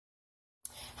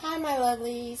Hi my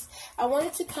lovelies. I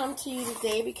wanted to come to you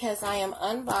today because I am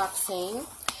unboxing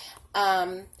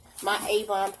my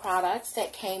AVON products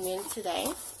that came in today.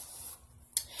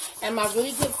 And my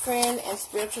really good friend and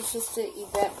spiritual sister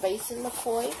Yvette Basin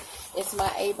McCoy is my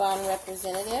AVON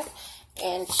representative.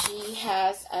 And she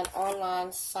has an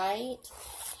online site.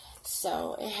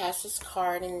 So it has this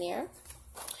card in there.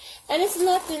 And it's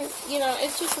nothing, you know,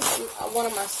 it's just one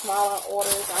of my smaller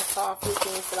orders. I saw a few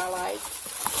things that I liked.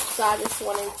 So I just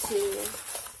wanted to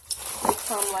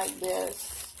come like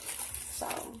this. So,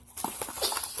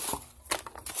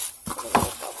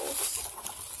 little bubbles.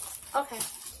 Okay.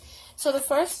 So the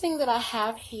first thing that I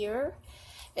have here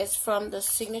is from the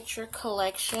Signature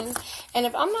Collection. And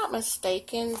if I'm not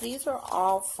mistaken, these are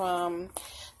all from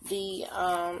the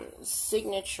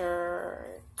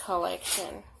Signature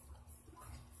Collection.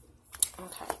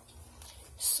 Okay.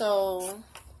 So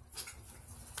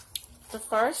the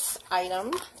first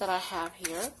item that I have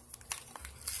here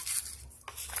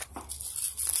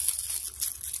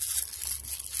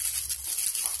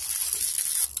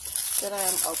that I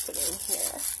am opening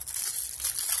here.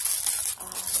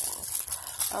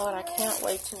 Oh, and I can't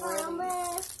wait to wear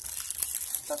these.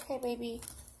 It's okay, baby.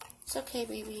 It's okay,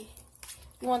 baby.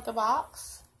 You want the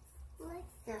box?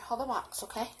 Here, hold the box,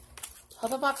 okay?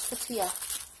 Hold the box for Tia.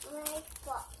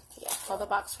 Yeah, hold the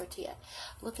box for Tia.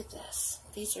 Look at this.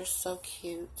 These are so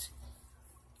cute.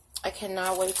 I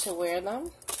cannot wait to wear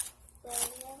them.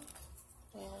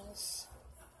 Yes.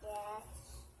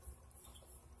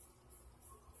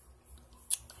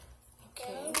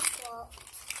 Okay.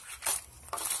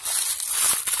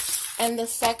 And the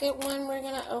second one we're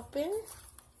going to open.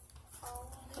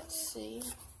 Let's see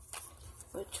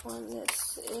which one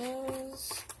this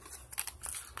is.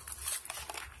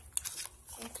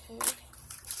 Okay.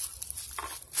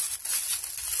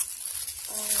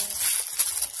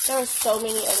 There were so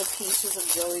many other pieces of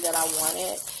jewelry that I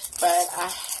wanted, but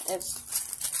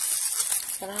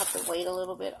it's gonna have to wait a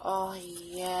little bit. Oh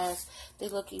yes, they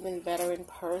look even better in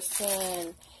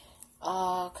person.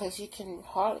 Cause you can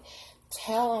hardly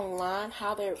tell online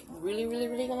how they're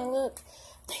really gonna look.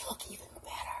 They look even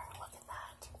better. Look at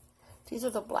that. These are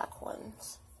the black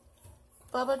ones.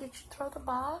 Bubba, did you throw the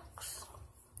box?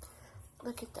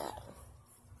 Look at that.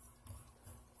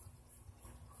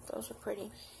 Those are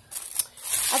pretty.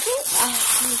 I think, let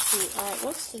me see. Alright,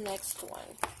 what's the next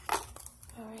one?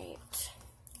 Alright.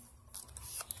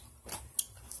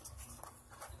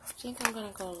 I think I'm going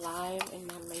to go live in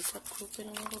my makeup group in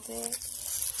a little bit.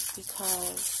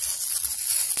 Because,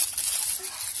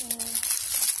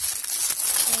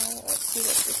 let's see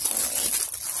what this one is.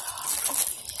 Oh,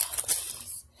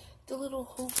 yeah. The little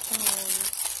hoop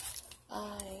ones.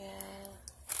 Oh, yeah.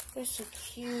 They're so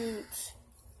cute.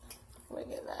 Look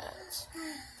at that.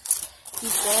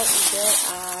 Yvette,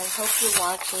 I hope you're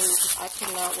watching because I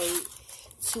cannot wait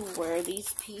to wear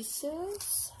these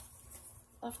pieces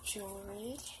of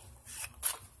jewelry.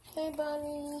 Hey,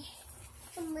 bunny.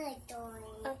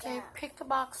 Okay, pick the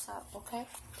box up, okay?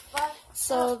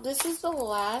 So, this is the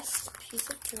last piece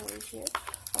of jewelry here.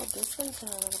 Oh, this one's in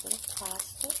a little bit of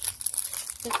plastic.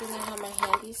 But then I have my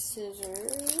handy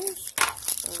scissors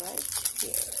right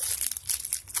here.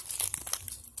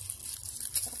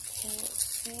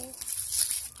 Okay.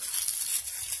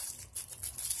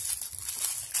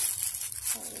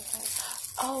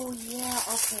 Oh yeah,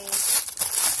 okay.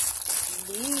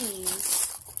 These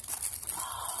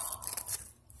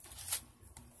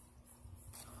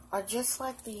are just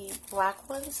like the black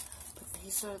ones, but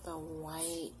these are the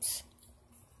white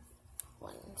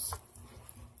ones.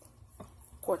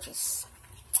 Gorgeous.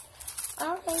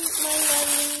 Alright, my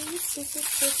lovelies, this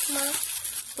is just my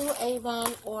little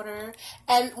AVON order.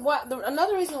 And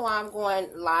another reason why I'm going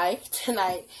live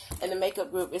tonight in the makeup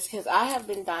group is because I have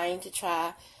been dying to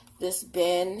try this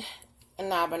Ben and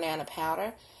banana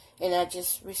powder, and I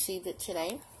just received it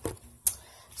today.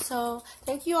 So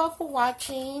thank you all for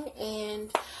watching,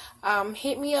 and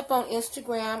hit me up on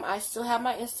Instagram. I still have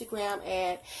my Instagram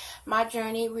at My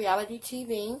Journey Reality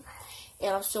TV,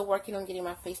 and I'm still working on getting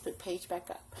my Facebook page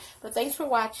back up. But thanks for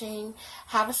watching.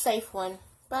 Have a safe one.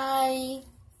 Bye.